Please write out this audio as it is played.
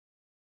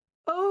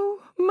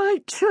my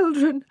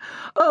children!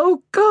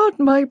 Oh, God,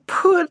 my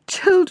poor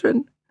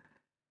children!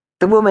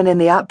 The woman in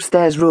the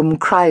upstairs room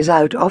cries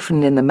out,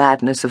 often in the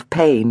madness of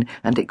pain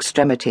and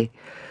extremity.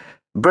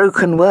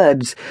 Broken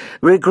words,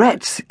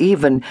 regrets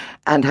even,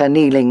 and her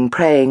kneeling,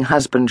 praying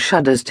husband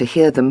shudders to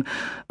hear them,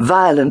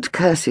 violent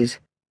curses.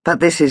 But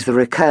this is the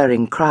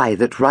recurring cry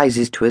that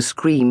rises to a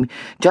scream,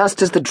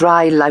 just as the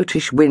dry,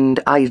 loutish wind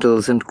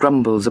idles and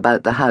grumbles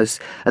about the house,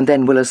 and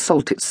then will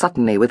assault it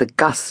suddenly with a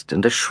gust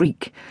and a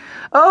shriek.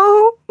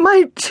 Oh,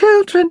 my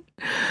children!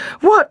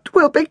 What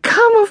will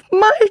become of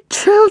my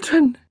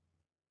children?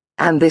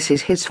 And this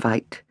is his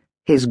fight.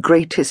 His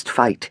greatest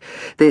fight,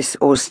 this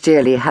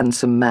austerely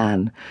handsome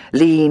man,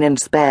 lean and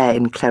spare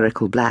in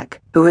clerical black,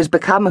 who has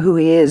become who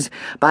he is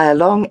by a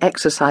long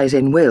exercise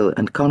in will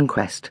and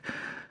conquest.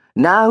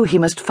 Now he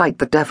must fight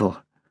the devil,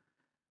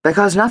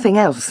 because nothing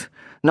else,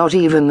 not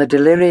even the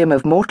delirium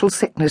of mortal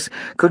sickness,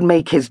 could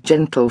make his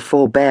gentle,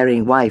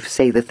 forbearing wife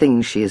say the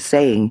things she is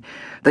saying.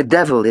 The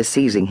devil is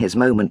seizing his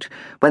moment,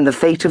 when the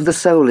fate of the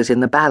soul is in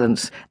the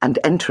balance, and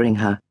entering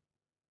her.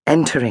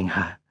 Entering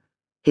her.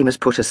 He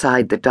must put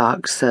aside the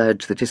dark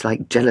surge that is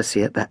like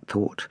jealousy at that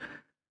thought.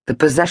 The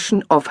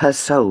possession of her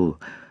soul,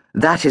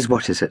 that is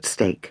what is at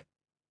stake.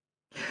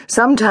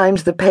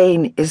 Sometimes the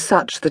pain is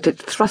such that it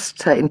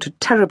thrusts her into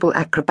terrible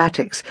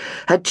acrobatics,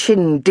 her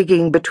chin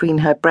digging between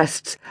her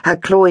breasts, her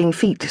clawing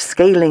feet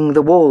scaling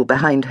the wall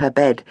behind her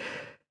bed.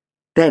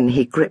 Then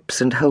he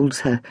grips and holds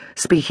her,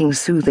 speaking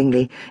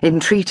soothingly,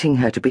 entreating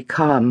her to be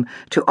calm,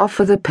 to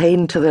offer the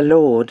pain to the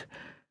Lord.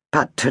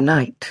 But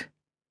tonight,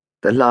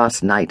 the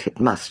last night it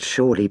must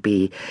surely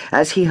be,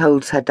 as he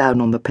holds her down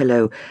on the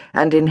pillow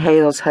and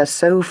inhales her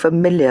so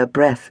familiar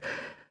breath,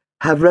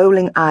 her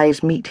rolling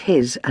eyes meet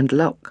his and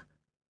lock.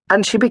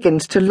 And she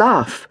begins to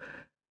laugh,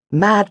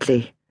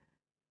 madly,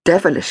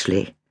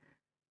 devilishly.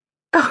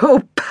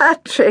 Oh,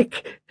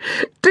 Patrick,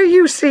 do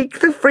you seek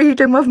the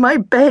freedom of my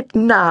bed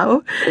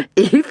now,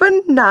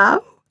 even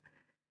now?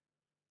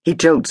 He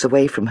jolts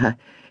away from her,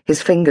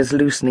 his fingers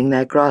loosening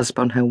their grasp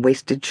on her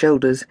wasted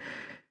shoulders.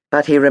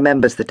 But he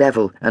remembers the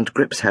devil and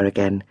grips her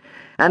again,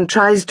 and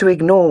tries to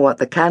ignore what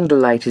the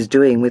candlelight is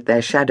doing with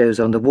their shadows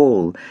on the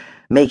wall,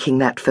 making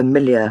that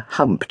familiar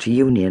humped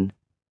union.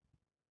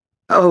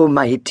 Oh,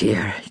 my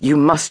dear, you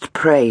must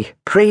pray.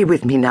 Pray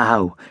with me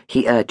now,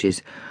 he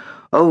urges.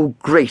 Oh,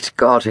 great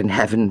God in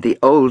heaven, the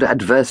old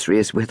adversary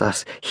is with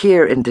us,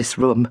 here in this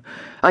room.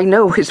 I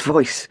know his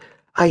voice.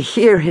 I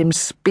hear him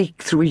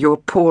speak through your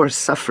poor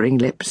suffering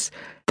lips.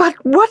 But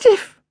what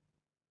if—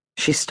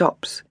 She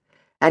stops,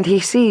 and he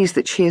sees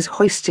that she is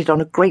hoisted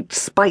on a great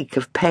spike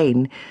of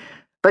pain.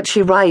 But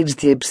she rides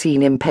the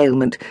obscene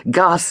impalement,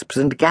 gasps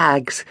and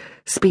gags,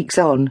 speaks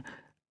on.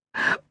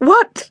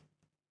 What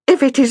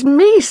if it is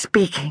me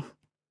speaking?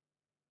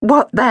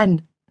 What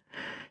then?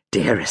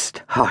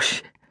 Dearest,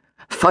 hush.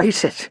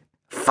 Fight it.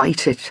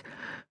 Fight it.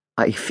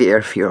 I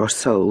fear for your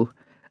soul.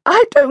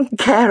 I don't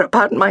care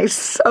about my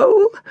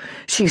soul,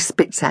 she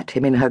spits at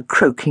him in her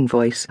croaking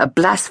voice, a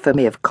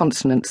blasphemy of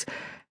consonants,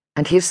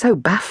 and he is so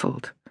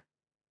baffled.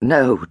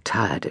 No,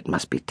 tired it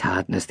must be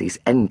tiredness, these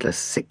endless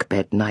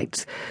sick-bed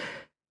nights,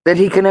 that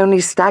he can only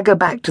stagger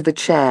back to the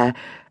chair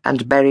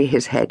and bury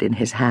his head in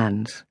his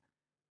hands.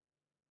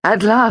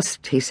 At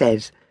last, he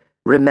says,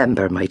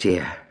 remember, my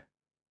dear,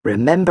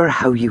 remember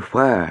how you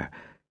were.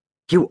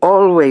 You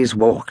always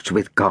walked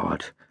with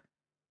God.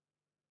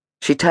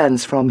 She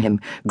turns from him,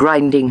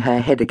 grinding her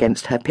head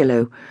against her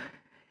pillow.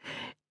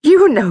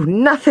 You know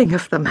nothing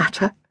of the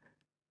matter.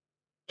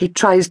 He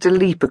tries to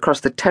leap across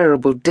the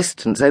terrible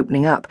distance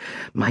opening up.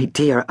 My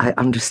dear, I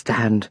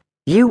understand.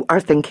 You are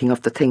thinking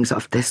of the things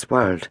of this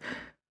world,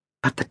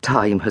 but the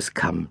time has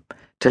come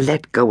to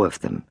let go of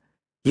them.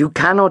 You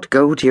cannot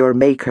go to your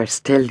Maker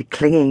still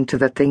clinging to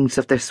the things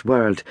of this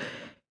world.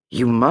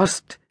 You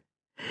must.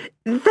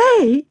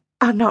 They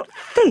are not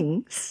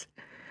things.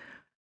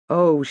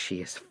 Oh,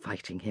 she is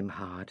fighting him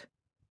hard.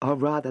 Or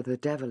rather, the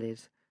devil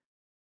is.